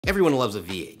Everyone loves a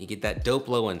V8. You get that dope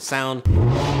low end sound,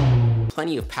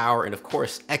 plenty of power, and of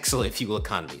course, excellent fuel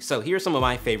economy. So here are some of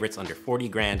my favorites under 40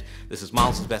 grand. This is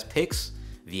Miles' best picks.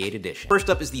 V8 edition. First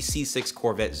up is the C6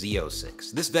 Corvette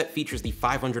Z06. This vet features the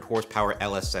 500 horsepower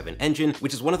LS7 engine,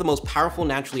 which is one of the most powerful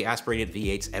naturally aspirated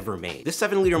V8s ever made. This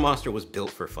 7-liter monster was built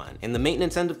for fun, and the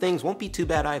maintenance end of things won't be too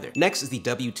bad either. Next is the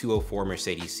W204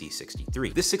 Mercedes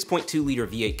C63. This 6.2-liter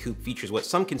V8 coupe features what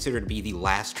some consider to be the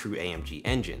last true AMG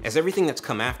engine, as everything that's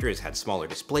come after has had smaller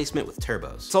displacement with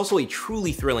turbos. It's also a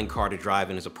truly thrilling car to drive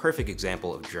and is a perfect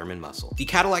example of German muscle. The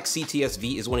Cadillac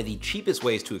CTS-V is one of the cheapest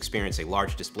ways to experience a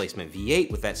large displacement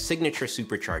V8 with that signature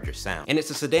supercharger sound. And it's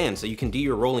a sedan, so you can do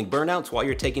your rolling burnouts while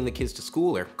you're taking the kids to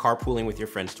school or carpooling with your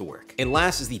friends to work. And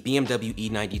last is the BMW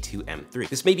E92 M3.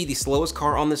 This may be the slowest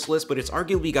car on this list, but it's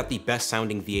arguably got the best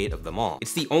sounding V8 of them all.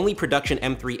 It's the only production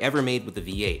M3 ever made with a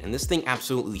V8, and this thing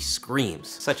absolutely screams.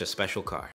 Such a special car.